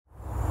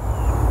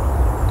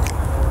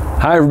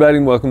Hi everybody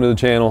and welcome to the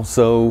channel.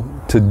 So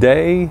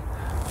today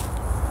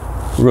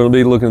we're going to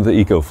be looking at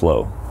the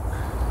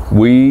Ecoflow.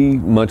 We,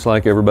 much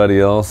like everybody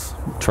else,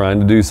 trying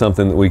to do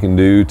something that we can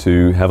do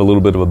to have a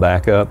little bit of a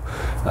backup.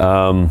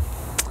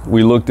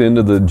 We looked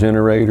into the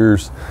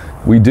generators.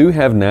 We do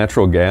have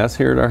natural gas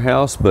here at our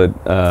house, but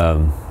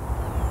to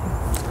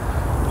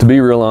be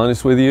real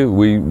honest with you,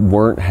 we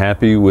weren't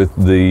happy with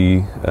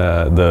the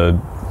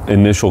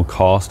initial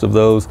cost of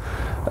those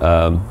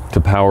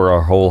to power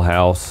our whole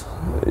house.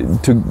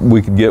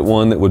 We could get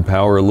one that would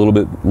power a little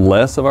bit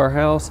less of our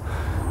house,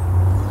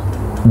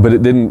 but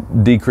it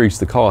didn't decrease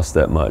the cost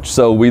that much.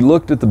 So we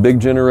looked at the big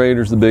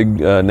generators, the big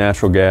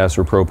natural gas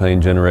or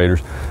propane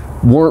generators,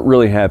 weren't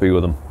really happy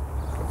with them.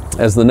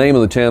 As the name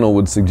of the channel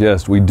would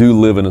suggest, we do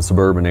live in a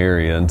suburban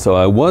area, and so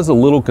I was a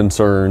little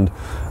concerned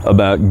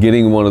about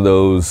getting one of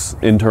those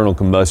internal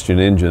combustion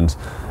engines.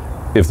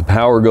 If the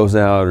power goes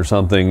out or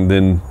something,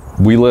 then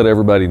we let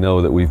everybody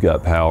know that we've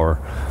got power.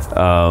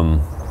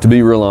 To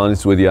be real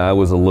honest with you, I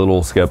was a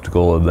little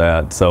skeptical of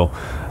that. So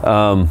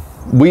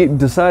we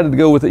decided to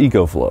go with the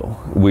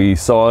Ecoflow. We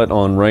saw it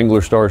on Wrangler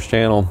Star's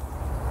channel.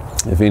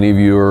 If any of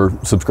you are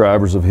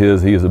subscribers of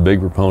his, he is a big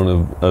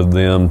proponent of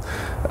them.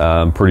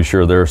 I'm pretty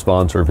sure they're a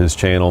sponsor of his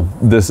channel.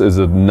 This is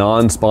a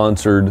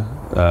non-sponsored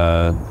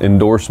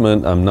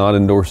endorsement. I'm not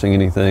endorsing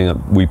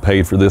anything. We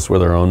paid for this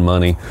with our own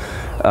money.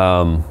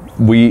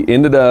 We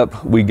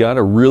got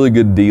a really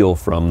good deal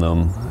from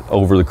them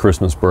over the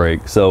Christmas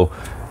break. So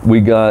we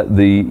got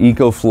the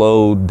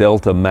Ecoflow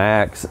Delta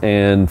Max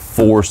and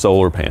 4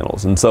 solar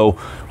panels. And so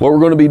what we're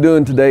going to be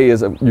doing today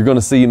is you're going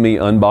to see me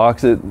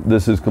unbox it.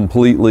 This is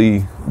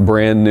completely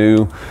brand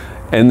new.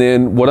 And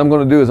then what I'm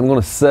going to do is I'm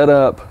going to set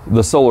up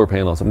the solar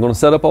panels. I'm going to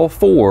set up all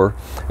 4.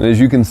 And as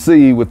you can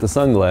see with the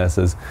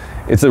sunglasses,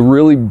 it's a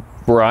really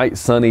bright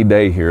sunny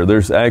day here.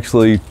 There's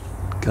actually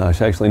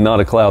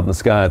not a cloud in the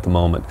sky at the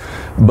moment.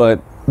 But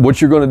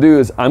what you're going to do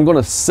is I'm going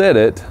to set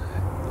it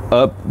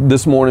up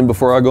this morning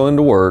before I go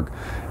into work,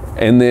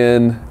 and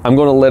then I'm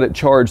going to let it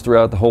charge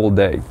throughout the whole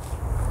day.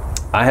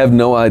 I have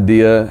no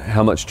idea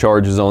how much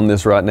charge is on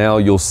this right now.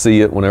 You'll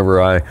see it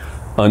whenever I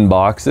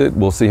unbox it.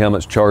 We'll see how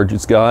much charge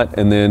it's got,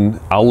 and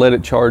then I'll let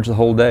it charge the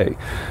whole day.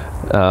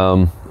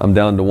 I'm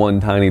down to one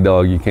tiny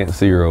dog. You can't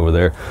see her over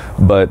there,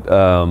 but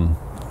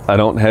I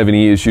don't have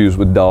any issues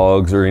with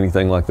dogs or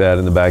anything like that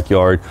in the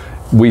backyard.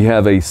 We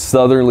have a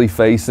southerly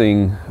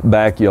facing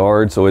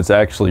backyard, so it's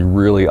actually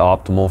really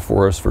optimal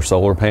for us for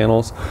solar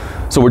panels.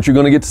 So what you're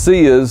going to get to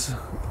see is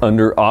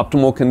under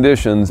optimal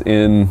conditions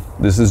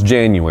this is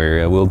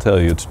January, I will tell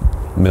you, it's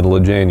middle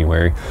of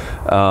January,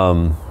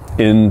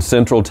 in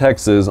central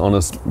Texas on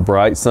a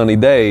bright sunny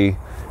day,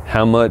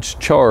 how much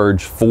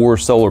charge 4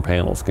 solar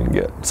panels can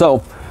get.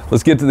 So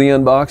let's get to the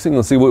unboxing.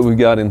 Let's see what we've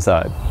got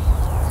inside.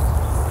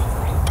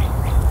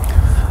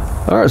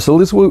 All right, so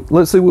let's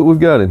see what we've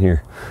got in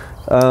here.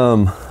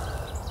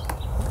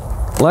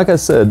 Like I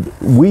said,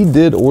 we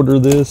did order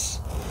this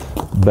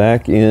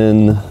back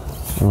in,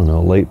 I don't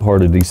know, late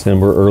part of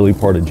December, early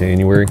part of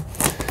January,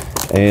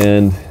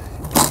 and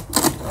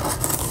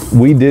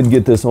we did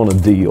get this on a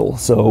deal.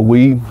 So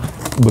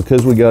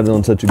because we got it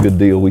on such a good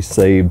deal, we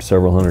saved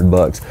several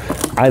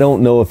 $100. I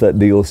don't know if that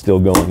deal is still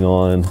going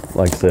on.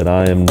 Like I said,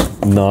 I am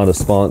not a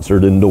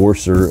sponsored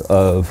endorser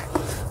of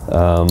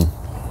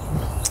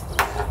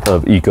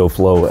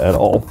Ecoflow at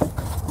all.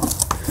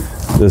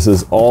 This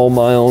is all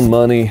my own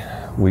money.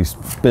 We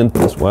spent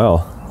this.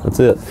 Wow, that's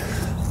it.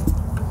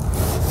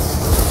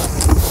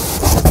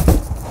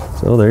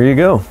 So there you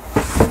go.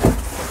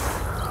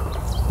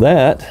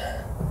 That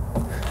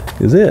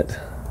is it.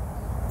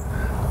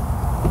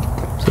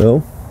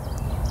 So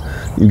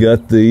you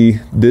got the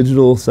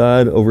digital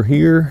side over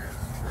here.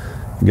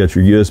 You got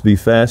your USB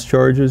fast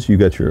charges. You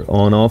got your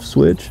on-off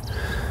switch.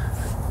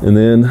 And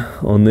then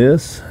on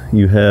this,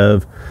 you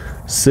have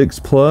 6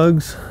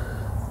 plugs.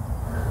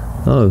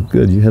 Oh,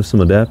 good. You have some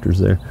adapters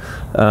there.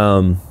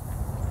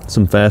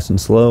 Some fast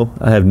and slow.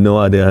 I have no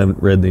idea. I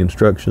haven't read the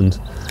instructions.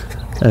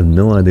 I have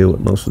no idea what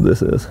most of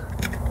this is.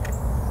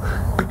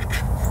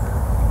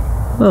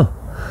 Oh,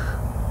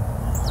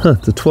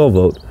 it's a 12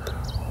 volt.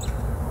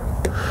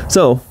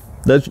 So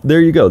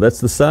there you go.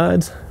 That's the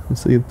sides.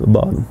 Let's see at the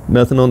bottom.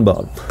 Nothing on the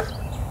bottom.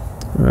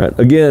 All right.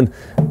 Again,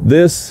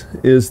 this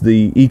is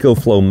the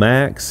Ecoflow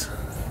Max.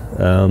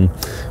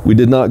 We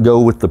did not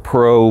go with the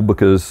Pro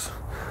because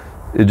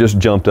it just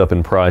jumped up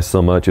in price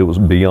so much. It was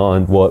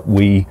beyond what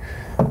we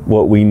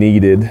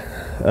needed,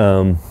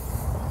 and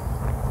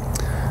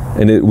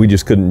we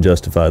just couldn't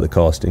justify the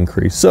cost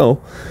increase.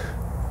 So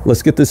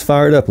let's get this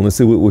fired up and let's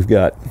see what we've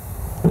got.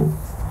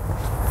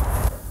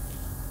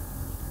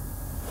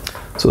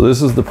 So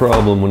this is the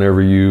problem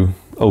whenever you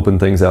open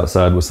things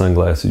outside with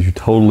sunglasses. You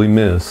totally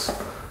miss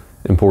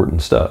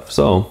important stuff.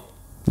 So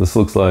this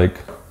looks like,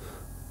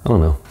 I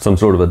don't know, some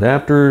sort of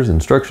adapters,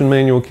 instruction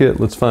manual kit.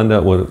 Let's find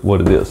out what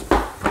it is.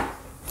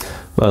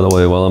 By the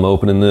way, while I'm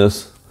opening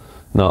this,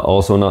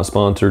 also not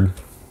sponsored.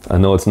 I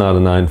know it's not a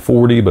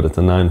 940, but it's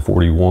a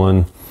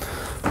 941.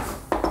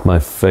 My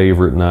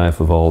favorite knife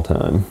of all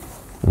time.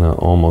 And I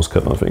almost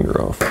cut my finger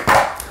off.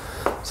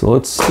 So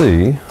let's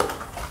see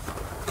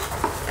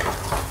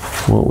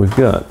what we've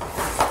got.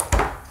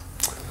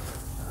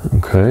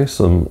 Okay,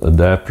 some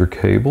adapter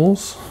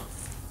cables.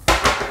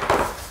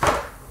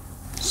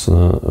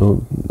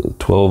 So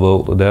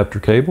 12-volt adapter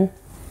cable.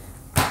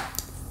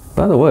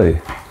 By the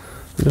way,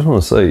 I just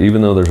want to say,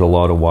 even though there's a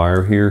lot of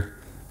wire here,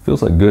 it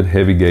feels like good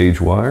heavy gauge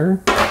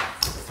wire.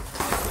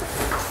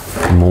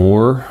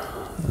 More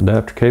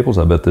adapter cables.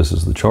 I bet this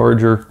is the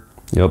charger.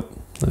 Yep,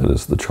 that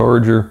is the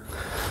charger.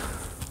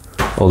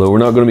 Although we're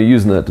not going to be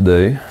using that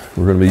today.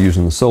 We're going to be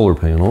using the solar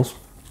panels.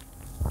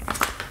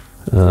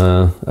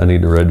 I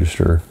need to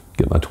register,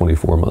 get my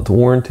 24-month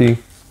warranty.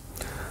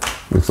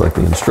 Looks like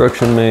the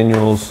instruction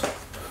manuals.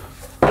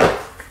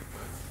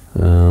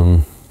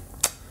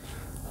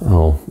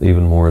 Oh,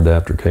 even more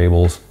adapter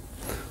cables.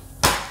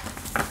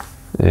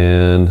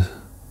 And,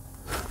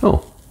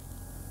 oh,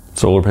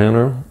 solar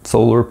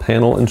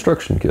panel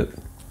instruction kit.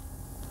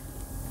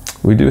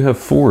 We do have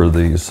 4 of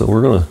these, so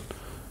we're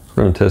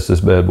gonna test this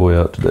bad boy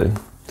out today.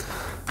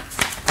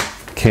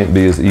 Can't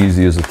be as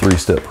easy as a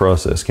 3-step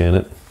process, can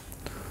it?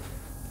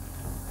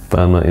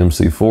 Find my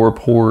MC4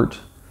 port,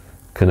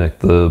 connect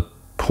the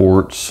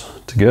ports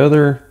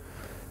together,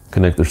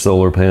 connect their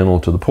solar panel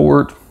to the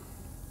port,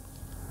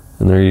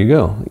 and there you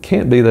go. It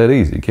can't be that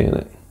easy, can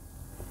it?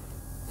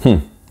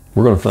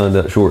 We're gonna find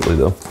out shortly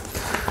though.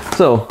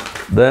 So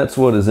that's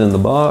what is in the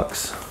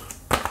box.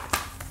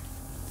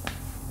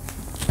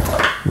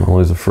 I'm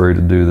always afraid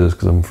to do this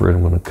because I'm afraid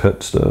I'm gonna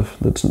cut stuff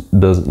that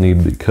doesn't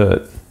need to be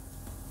cut.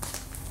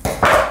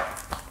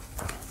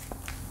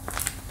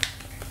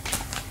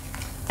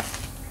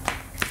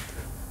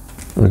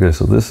 Okay,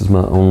 so this is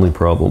my only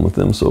problem with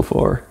them so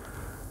far.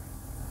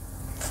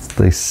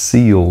 They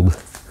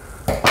sealed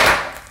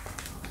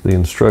the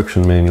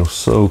instruction manual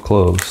so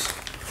close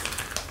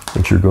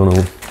that you're going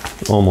to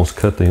almost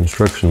cut the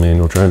instruction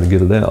manual trying to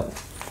get it out.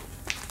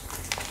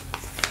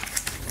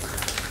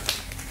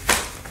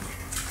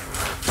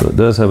 So it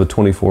does have a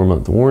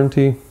 24-month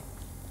warranty,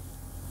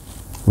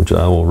 which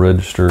I will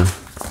register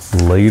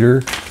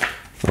later.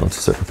 Oh, it's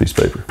a separate piece of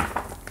paper.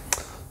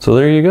 So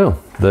there you go.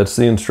 That's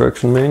the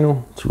instruction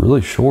manual. It's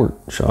really short,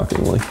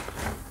 shockingly.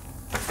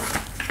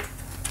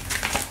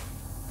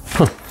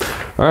 Huh.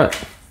 All right,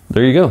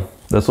 there you go.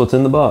 That's what's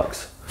in the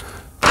box.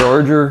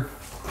 Charger,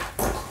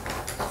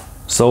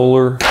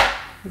 solar,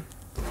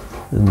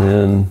 and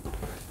then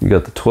you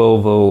got the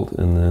 12-volt,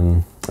 and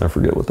then I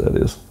forget what that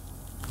is.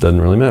 Doesn't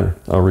really matter.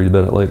 I'll read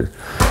about it later.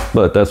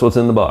 But that's what's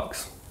in the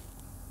box.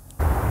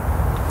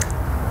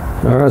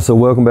 All right, so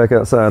welcome back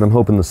outside. I'm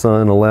hoping the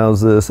sun allows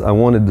this. I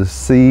wanted to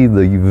see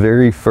the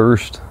very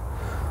first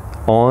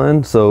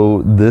on.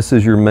 So this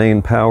is your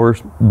main power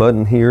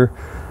button here.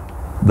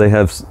 They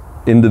have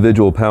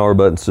individual power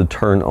buttons to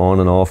turn on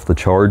and off the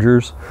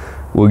chargers.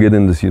 We'll get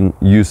into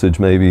usage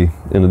maybe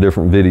in a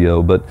different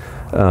video, but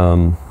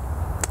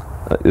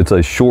it's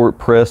a short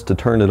press to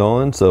turn it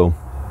on. So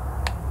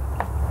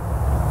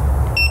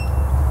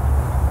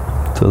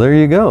there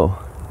you go.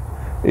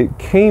 It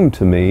came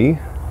to me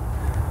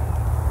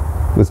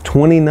with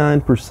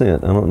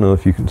 29%. I don't know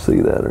if you can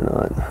see that or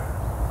not.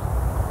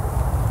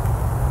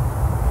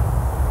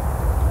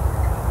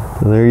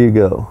 So there you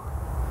go.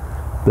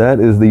 That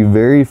is the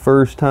very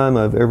first time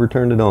I've ever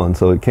turned it on.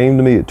 So it came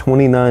to me at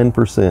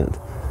 29%.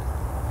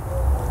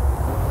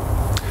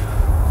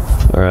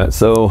 All right,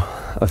 so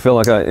I feel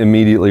like I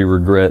immediately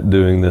regret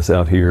doing this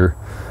out here.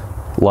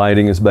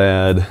 Lighting is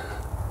bad,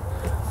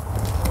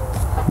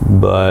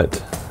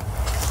 but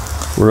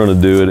we're gonna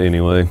do it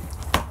anyway.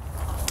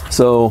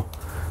 So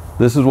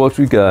this is what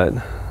we got.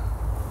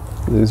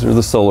 These are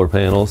the solar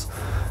panels.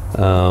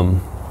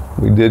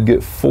 We did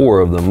get 4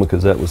 of them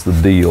because that was the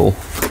deal.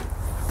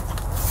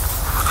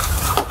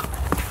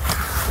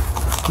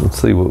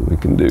 Let's see what we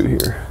can do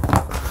here.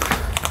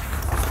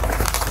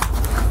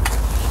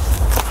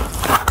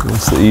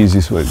 That's the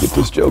easiest way to get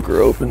this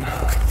joker open.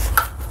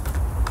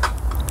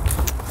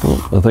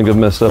 Oh, I think I've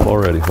messed up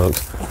already,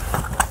 folks.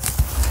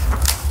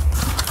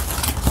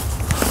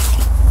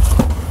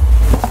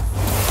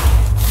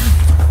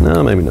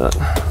 No, maybe not.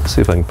 Let's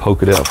see if I can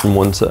poke it out from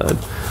one side.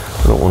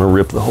 I don't want to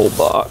rip the whole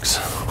box.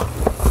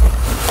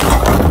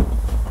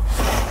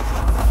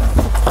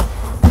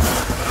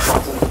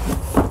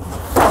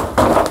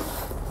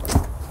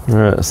 All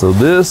right, so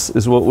this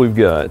is what we've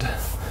got.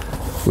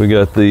 We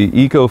got the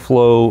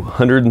Ecoflow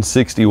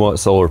 160 watt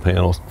solar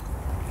panels.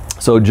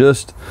 So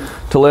just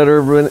to let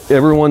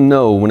everyone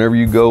know, whenever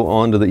you go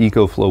onto the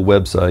Ecoflow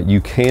website, you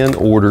can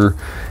order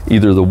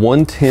either the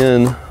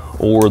 110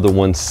 or the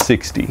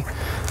 160.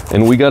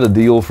 And we got a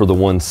deal for the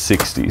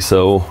 160.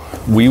 So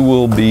we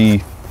will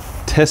be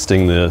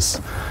testing this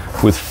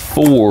with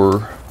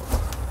 4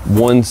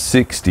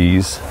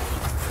 160s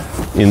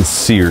in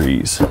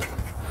series.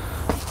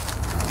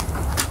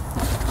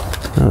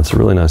 Oh, that's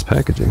really nice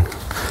packaging.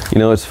 You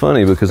know, it's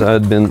funny because I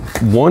had been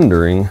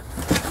wondering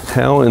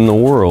how in the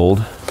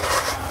world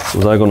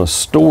was I going to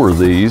store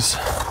these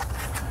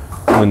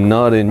when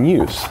not in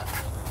use.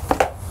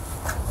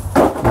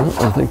 Well,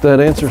 I think that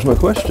answers my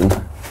question.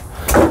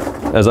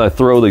 as I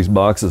throw these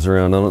boxes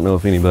around, I don't know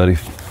if anybody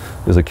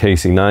is a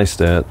Casey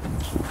Neistat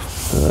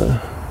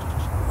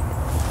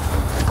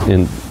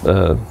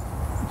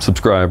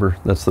subscriber,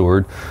 that's the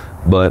word,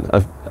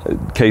 but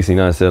Casey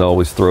Neistat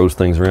always throws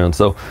things around.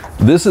 So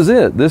this is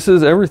it. This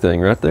is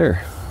everything right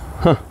there.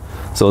 Huh.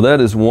 So that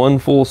is one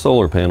full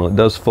solar panel. It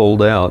does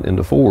fold out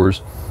into 4s,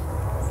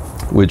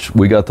 which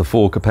we got the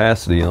full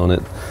capacity on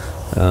it.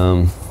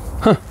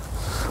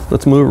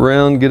 Let's move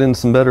around, get in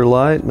some better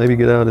light, maybe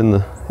get out in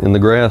the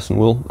grass, and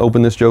we'll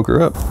open this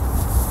joker up.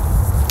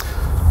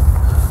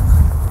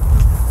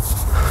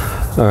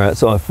 All right,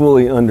 so I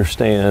fully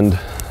understand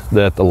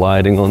that the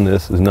lighting on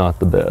this is not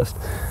the best,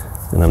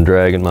 and I'm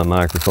dragging my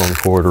microphone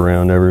cord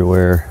around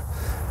everywhere.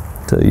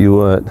 Tell you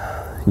what,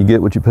 you get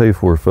what you pay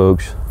for,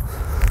 folks.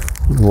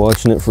 You're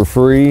watching it for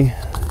free,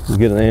 you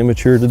get an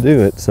amateur to do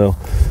it, so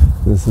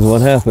this is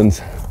what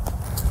happens.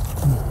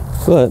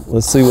 But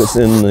let's see what's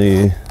in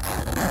the...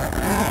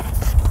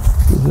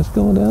 Is this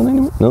going down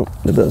anymore? No,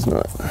 it does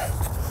not.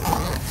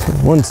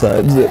 One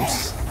side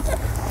zips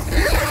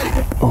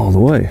all the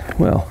way.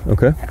 Well,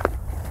 okay.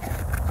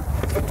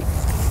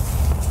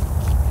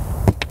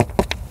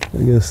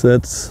 I guess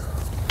that's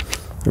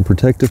a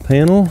protective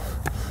panel.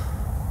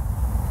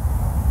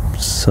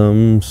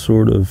 Some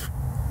sort of,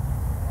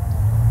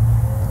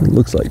 it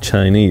looks like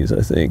Chinese,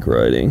 I think,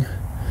 writing.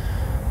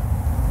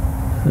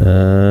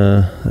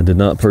 I did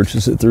not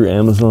purchase it through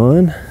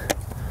Amazon.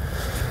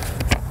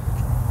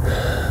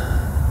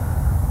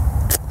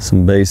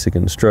 Some basic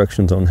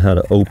instructions on how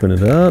to open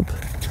it up.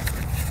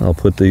 I'll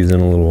put these in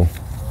a little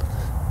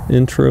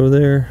intro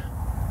there.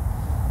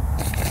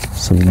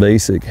 Some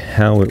basic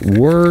how it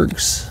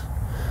works,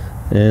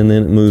 and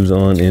then it moves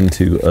on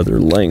into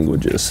other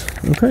languages.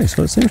 Okay,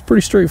 so it seems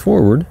pretty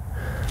straightforward.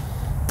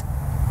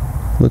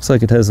 Looks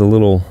like it has a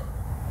little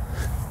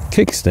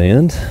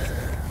kickstand.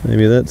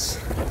 Maybe that's...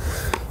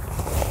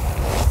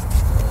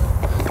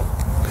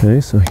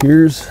 Okay, so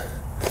here's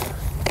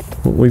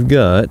what we've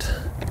got.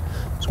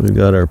 So we've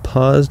got our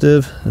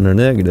positive and our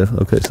negative.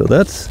 Okay, so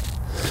that's,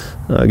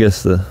 I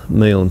guess, the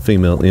male and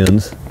female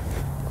ends.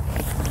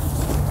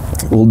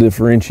 We'll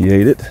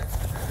differentiate it.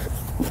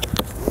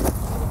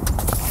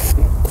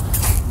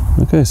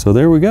 Okay, so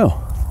there we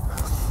go.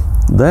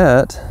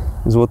 That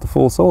is what the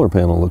full solar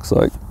panel looks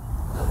like.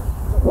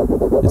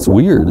 It's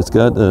weird. It's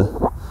got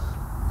a,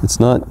 it's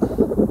not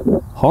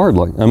hard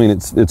like, I mean,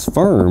 it's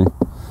firm,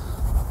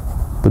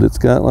 but it's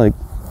got like,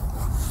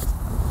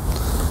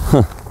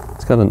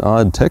 it's got an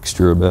odd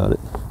texture about it.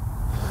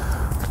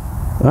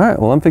 All right,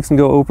 well, I'm fixing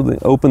to go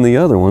open the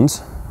other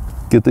ones,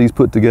 get these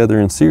put together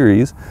in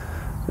series,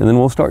 and then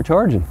we'll start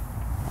charging.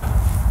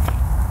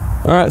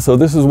 All right, so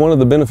this is one of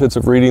the benefits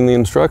of reading the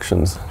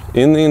instructions.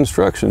 In the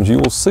instructions, you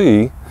will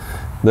see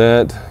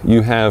that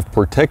you have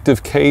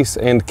protective case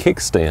and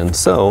kickstand.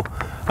 So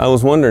I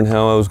was wondering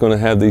how I was going to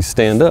have these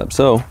stand up.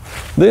 So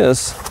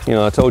this, you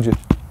know, I told you,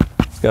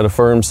 it's got a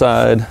firm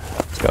side,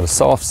 it's got a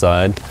soft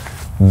side.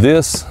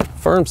 This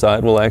firm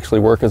side will actually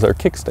work as our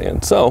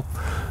kickstand. So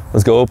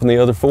let's go open the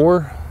other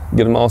 4,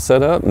 get them all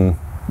set up, and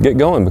get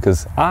going,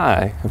 because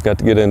I have got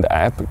to get into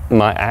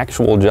my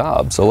actual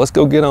job. So let's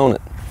go get on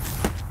it.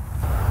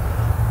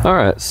 All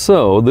right,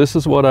 so this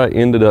is what I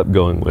ended up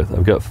going with.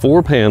 I've got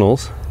 4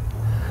 panels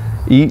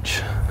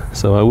each.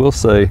 So I will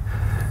say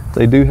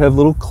they do have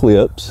little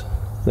clips.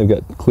 They've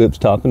got clips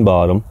top and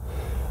bottom.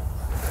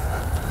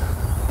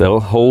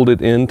 That'll hold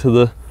it into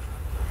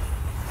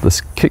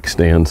this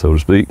kickstand, so to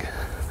speak.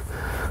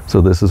 So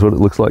this is what it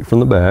looks like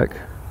from the back.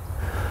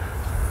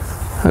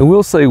 I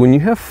will say when you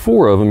have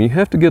 4 of them, you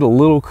have to get a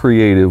little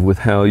creative with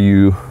how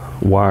you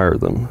wire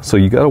them. So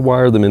you got to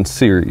wire them in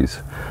series.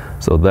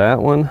 So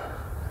that one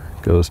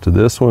goes to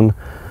this one,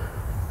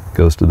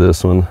 goes to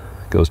this one,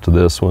 goes to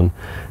this one,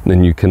 and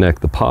then you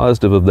connect the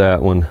positive of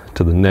that one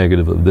to the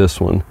negative of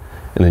this one,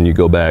 and then you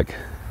go back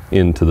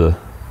into the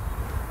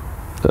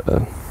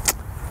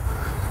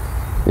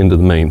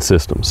main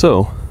system.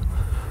 So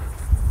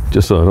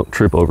just so I don't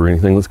trip over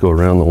anything, let's go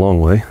around the long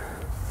way.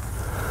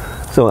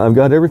 So I've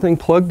got everything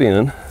plugged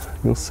in.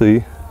 You'll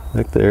see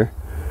back there.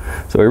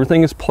 So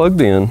everything is plugged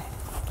in,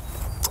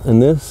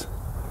 and this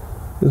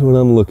is what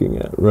I'm looking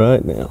at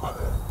right now.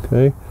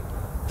 Okay,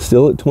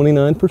 still at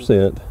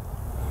 29%.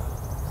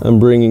 I'm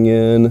bringing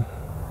in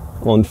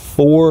on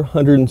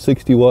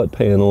 460 watt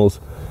panels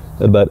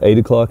at about 8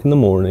 o'clock in the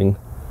morning.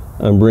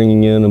 I'm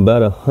bringing in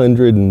about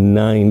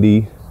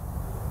 190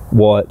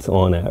 watts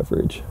on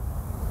average.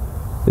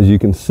 As you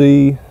can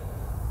see,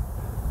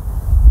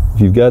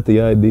 if you've got the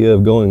idea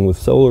of going with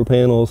solar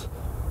panels,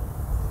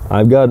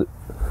 I've got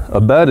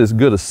about as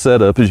good a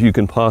setup as you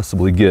can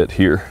possibly get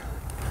here.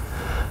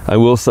 I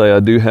will say I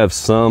do have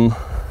some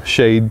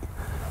shade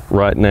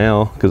right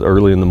now, because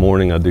early in the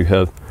morning I do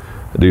have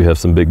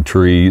some big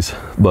trees,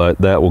 but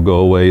that will go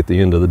away at the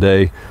end of the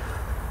day.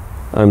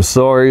 I'm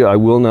sorry, I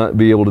will not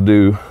be able to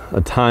do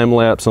a time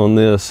lapse on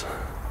this.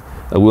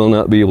 I will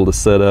not be able to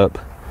set up.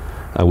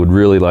 I would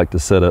really like to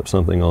set up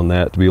something on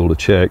that to be able to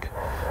check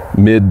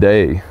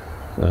midday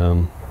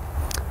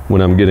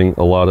when I'm getting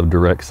a lot of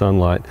direct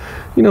sunlight.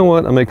 You know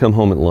what? I may come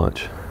home at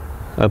lunch.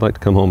 I'd like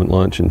to come home at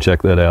lunch and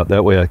check that out.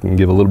 That way I can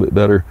give a little bit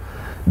better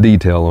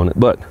detail on it.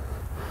 But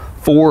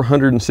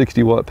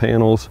 460 watt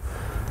panels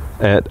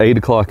at 8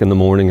 o'clock in the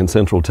morning in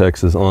Central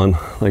Texas on,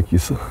 like you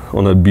saw,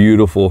 on a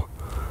beautiful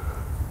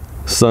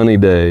sunny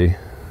day,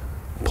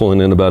 pulling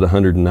in about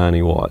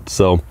 190 watts.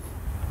 So,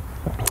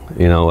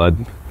 you know,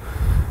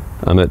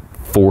 I'm at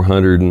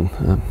 400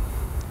 and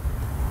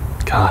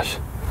gosh,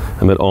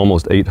 I'm at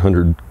almost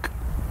 800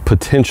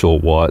 potential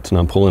watts, and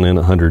I'm pulling in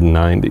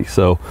 190.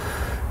 So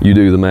you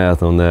do the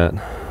math on that.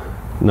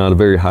 Not a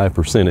very high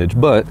percentage,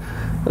 but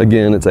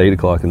again, it's 8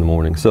 o'clock in the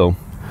morning. So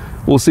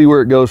we'll see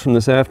where it goes from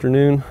this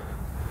afternoon.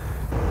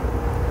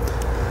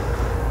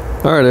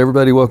 All right,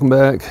 everybody, welcome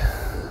back.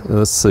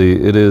 Let's see,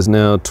 it is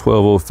now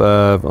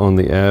 12:05 on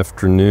the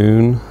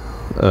afternoon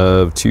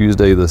of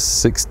Tuesday, the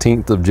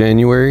 16th of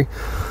January.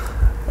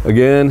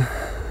 Again,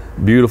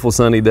 beautiful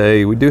sunny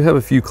day. We do have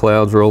a few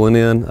clouds rolling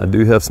in. I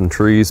do have some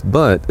trees,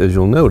 but as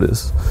you'll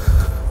notice,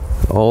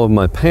 all of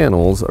my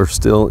panels are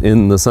still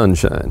in the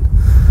sunshine.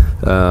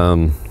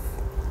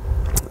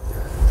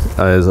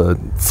 As a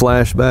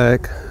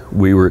flashback,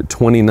 we were at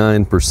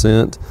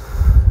 29%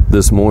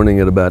 this morning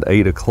at about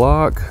 8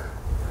 o'clock.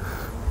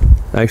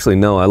 Actually,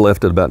 no, I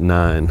left at about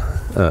 9.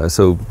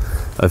 So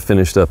I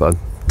finished up,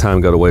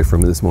 time got away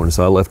from me this morning,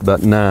 so I left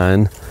about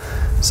 9.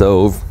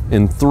 So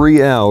in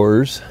 3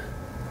 hours,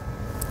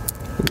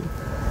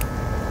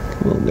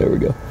 come on, there we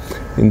go.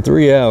 In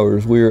 3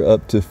 hours, we are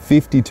up to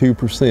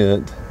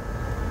 52%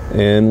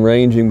 and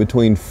ranging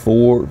between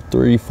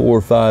 3,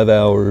 4, 5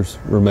 hours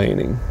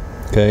remaining,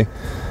 okay?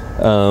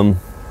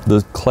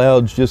 The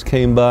clouds just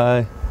came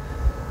by.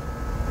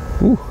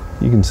 Ooh,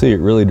 you can see it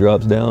really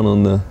drops down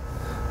on the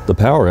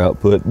power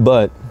output,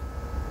 but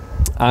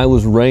I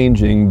was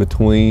ranging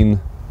between,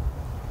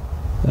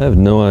 I have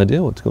no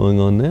idea what's going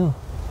on now.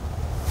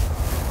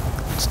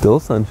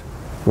 Still sunshine.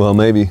 Well,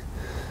 maybe,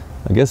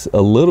 I guess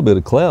a little bit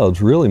of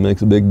clouds really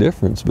makes a big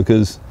difference,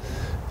 because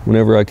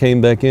whenever I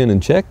came back in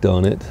and checked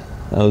on it,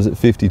 I was at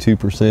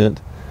 52%,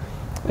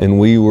 and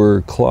we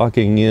were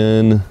clocking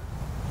in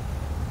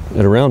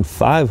at around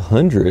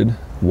 500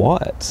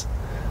 watts.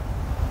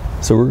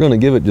 So we're going to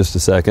give it just a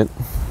second.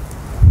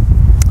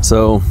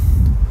 So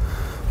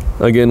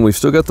again, we've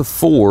still got the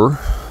 4.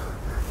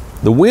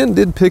 The wind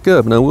did pick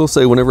up, and I will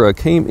say whenever I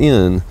came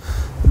in,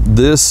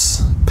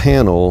 this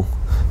panel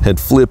had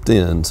flipped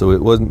in, so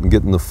it wasn't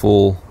getting the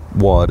full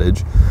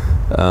wattage.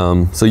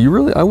 So you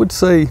really, I would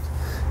say,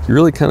 you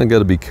really kind of got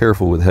to be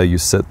careful with how you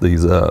set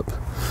these up.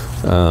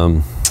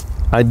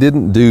 I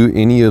didn't do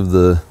any of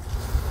the,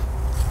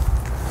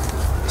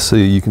 so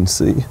you can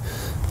see,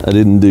 I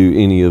didn't do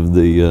any of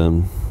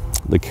the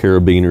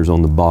carabiners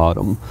on the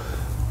bottom.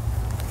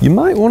 You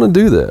might want to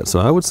do that, so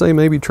I would say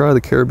maybe try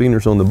the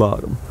carabiners on the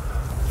bottom.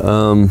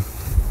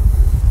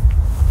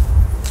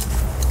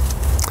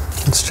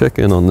 Let's check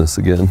in on this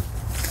again.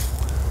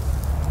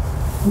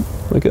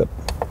 Wake up.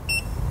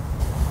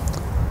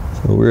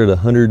 So we're at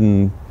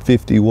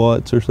 150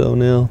 watts or so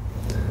now.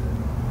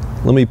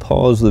 Let me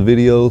pause the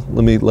video.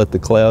 Let me let the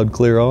cloud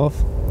clear off.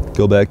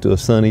 Go back to a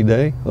sunny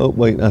day. Oh,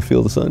 wait, I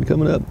feel the sun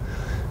coming up.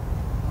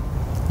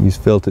 You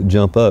felt it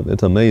jump up.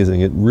 It's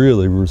amazing. It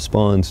really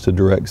responds to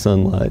direct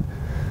sunlight.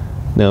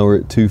 Now we're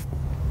at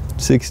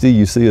 260.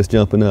 You see us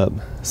jumping up.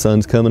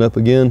 Sun's coming up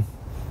again.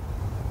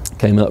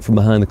 Came out from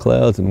behind the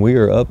clouds, and we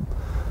are up,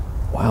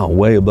 wow,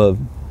 way above,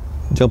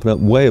 jumping up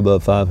way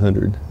above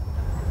 500.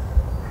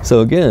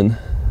 So again,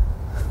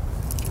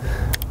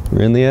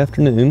 we're in the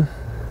afternoon.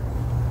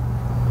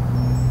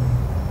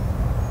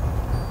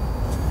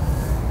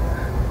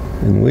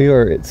 And we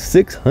are at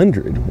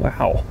 600.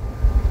 Wow,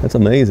 that's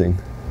amazing.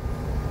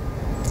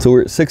 So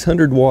we're at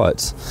 600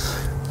 watts.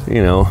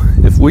 You know,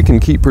 if we can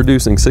keep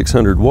producing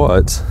 600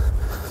 watts,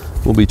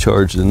 we'll be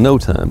charged in no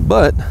time.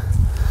 But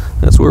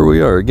that's where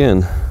we are.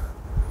 Again,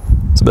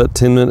 it's about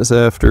 10 minutes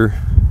after.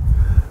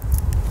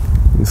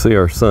 You can see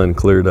our sun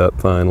cleared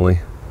up finally.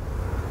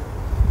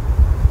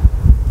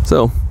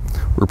 So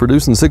we're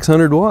producing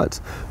 600 watts.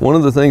 One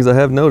of the things I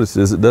have noticed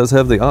is it does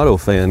have the auto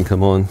fan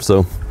come on.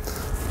 So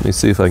let me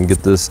see if I can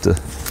get this to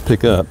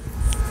pick up.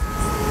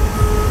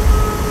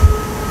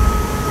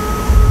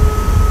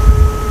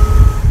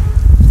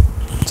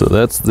 So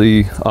that's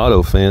the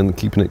auto fan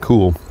keeping it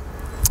cool.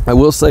 I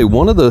will say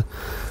one of the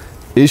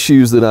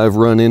issues that I've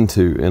run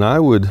into, and I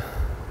would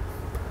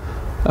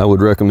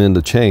recommend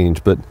a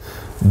change, but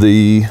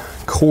the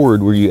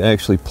cord where you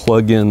actually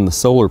plug in the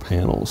solar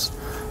panels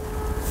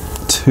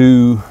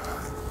to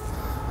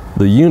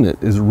the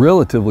unit is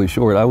relatively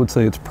short. I would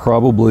say it's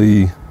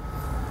probably,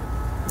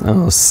 I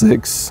don't know,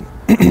 6,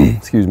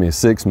 excuse me,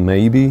 6,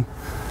 maybe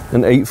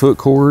an 8-foot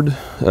cord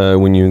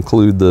when you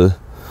include the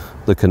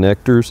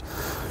connectors.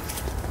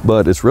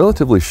 But it's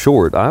relatively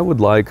short. I would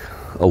like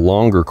a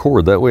longer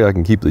cord. That way I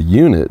can keep the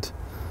unit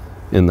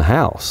in the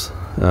house.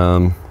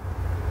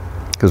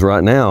 Because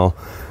right now,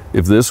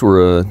 if this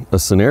were a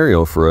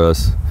scenario for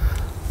us,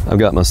 I've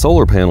got my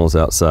solar panels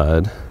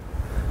outside.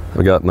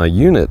 I've got my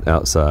unit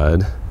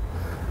outside.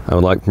 I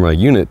would like for my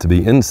unit to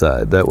be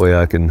inside. That way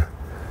I can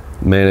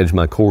manage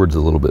my cords a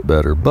little bit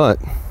better. But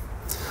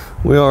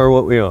we are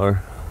what we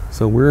are.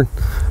 So we're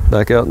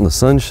back out in the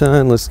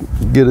sunshine. Let's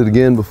get it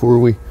again before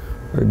we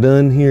are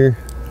done here.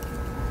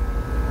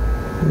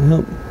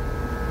 Yep,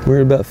 we're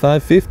at about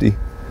 550,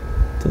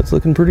 so it's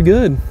looking pretty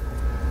good.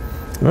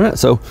 All right,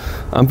 so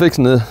I'm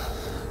fixing to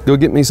go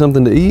get me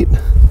something to eat,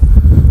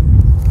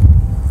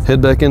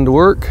 head back into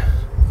work,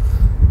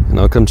 and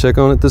I'll come check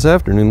on it this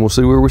afternoon. We'll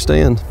see where we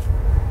stand.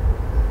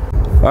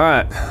 All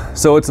right,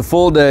 so it's a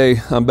full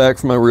day. I'm back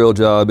from my real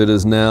job. It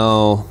is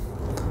now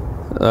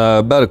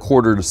about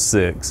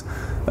 5:45.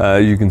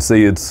 You can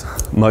see it's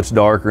much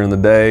darker in the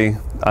day.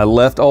 I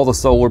left all the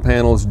solar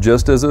panels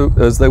just as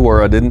they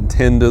were. I didn't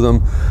tend to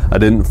them. I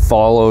didn't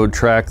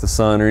track the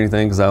sun or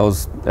anything because I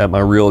was at my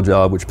real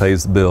job, which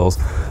pays the bills.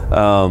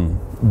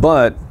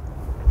 But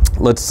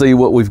let's see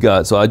what we've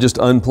got. So I just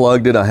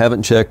unplugged it. I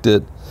haven't checked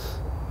it.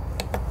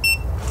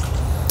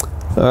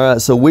 All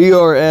right, so we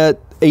are at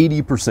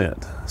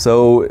 80%.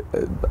 So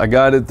I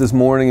got it this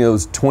morning. It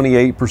was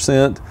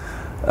 28%.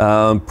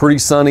 Pretty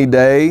sunny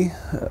day,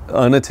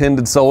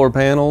 unattended solar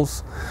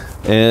panels.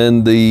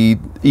 And the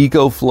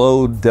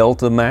Ecoflow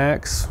Delta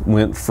Max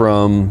went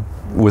from,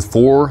 with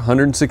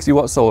 460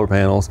 watt solar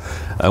panels,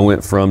 I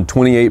went from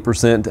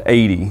 28% to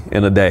 80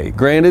 in a day.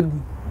 Granted,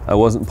 I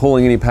wasn't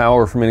pulling any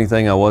power from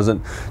anything. I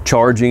wasn't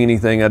charging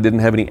anything. I didn't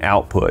have any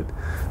output.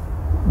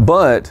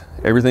 But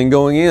everything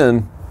going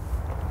in,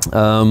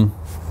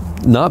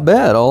 not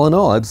bad all in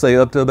all. I'd say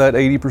up to about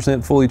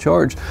 80% fully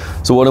charged.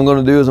 So what I'm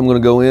going to do is I'm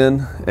going to go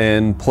in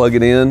and plug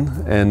it in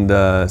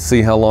and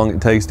see how long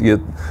it takes to get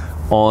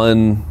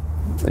on,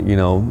 you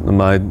know,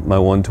 my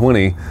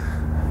 120,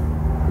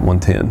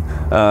 110,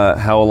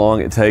 how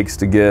long it takes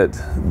to get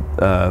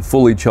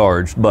fully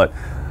charged. But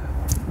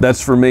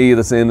that's for me,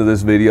 that's the end of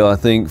this video. I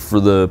think for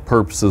the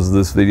purposes of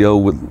this video,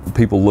 with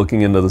people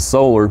looking into the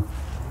solar,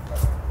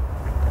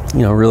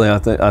 you know, really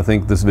I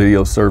think this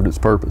video served its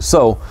purpose.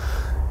 So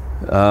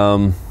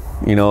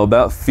you know,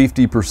 about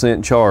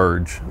 50%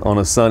 charge on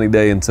a sunny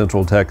day in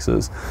Central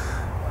Texas.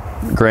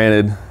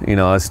 Granted, you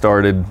know, I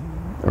started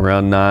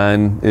around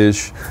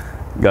 9-ish,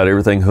 got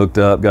everything hooked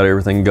up, got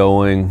everything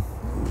going.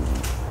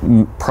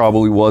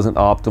 Probably wasn't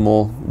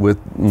optimal with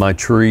my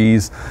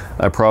trees.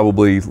 I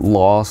probably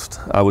lost,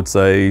 I would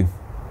say,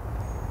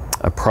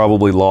 I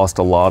probably lost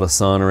a lot of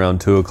sun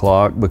around 2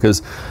 o'clock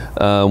because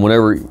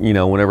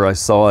whenever I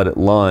saw it at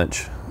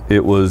lunch,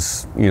 it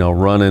was, you know,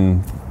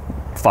 running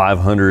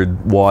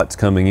 500 watts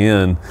coming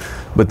in.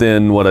 But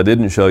then what I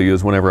didn't show you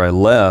is whenever I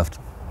left,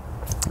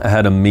 I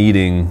had a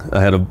meeting,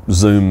 I had a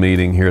Zoom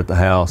meeting here at the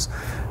house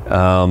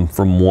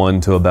from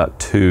 1 to about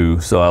 2.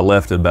 So I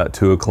left at about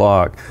 2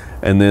 o'clock.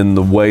 And then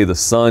the way the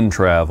sun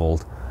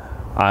traveled,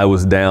 I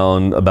was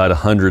down about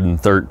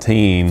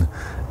 113.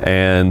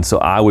 And so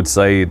I would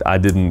say I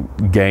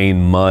didn't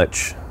gain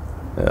much,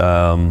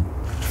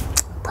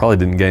 probably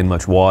didn't gain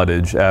much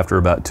wattage after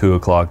about 2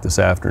 o'clock this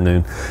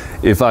afternoon.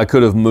 If I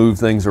could have moved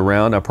things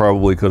around, I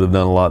probably could have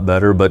done a lot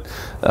better, but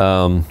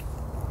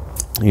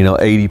you know,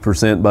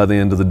 80% by the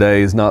end of the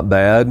day is not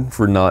bad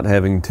for not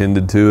having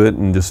tended to it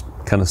and just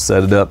kind of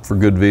set it up for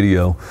good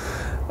video.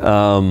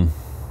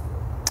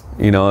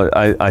 You know,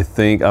 I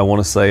think, I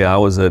want to say I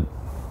was at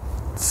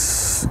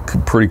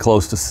pretty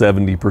close to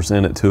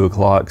 70% at 2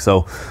 o'clock.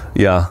 So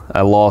yeah,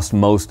 I lost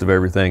most of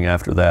everything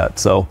after that.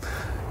 So,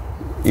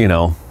 you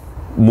know,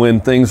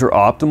 when things are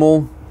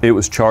optimal, it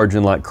was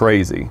charging like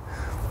crazy.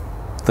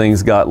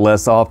 Things got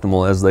less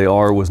optimal, as they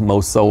are with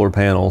most solar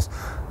panels.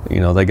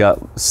 You know, they got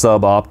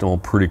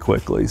suboptimal pretty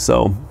quickly.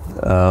 So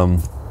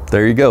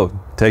there you go.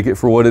 Take it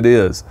for what it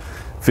is.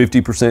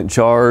 50%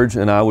 charge,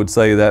 and I would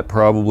say that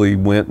probably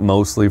went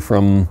mostly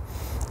from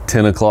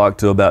 10 o'clock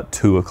to about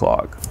 2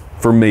 o'clock,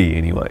 for me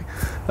anyway.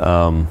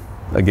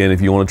 Again, if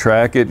you want to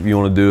track it, if you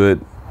want to do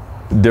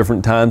it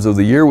different times of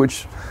the year,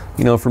 which,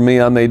 you know, for me,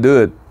 I may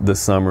do it this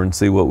summer and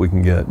see what we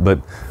can get.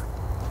 But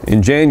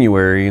in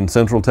January in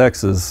Central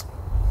Texas,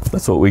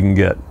 that's what we can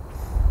get.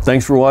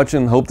 Thanks for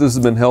watching. Hope this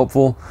has been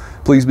helpful.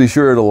 Please be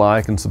sure to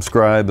like and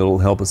subscribe. It'll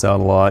help us out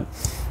a lot.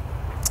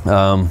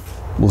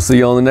 We'll see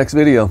you on the next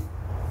video.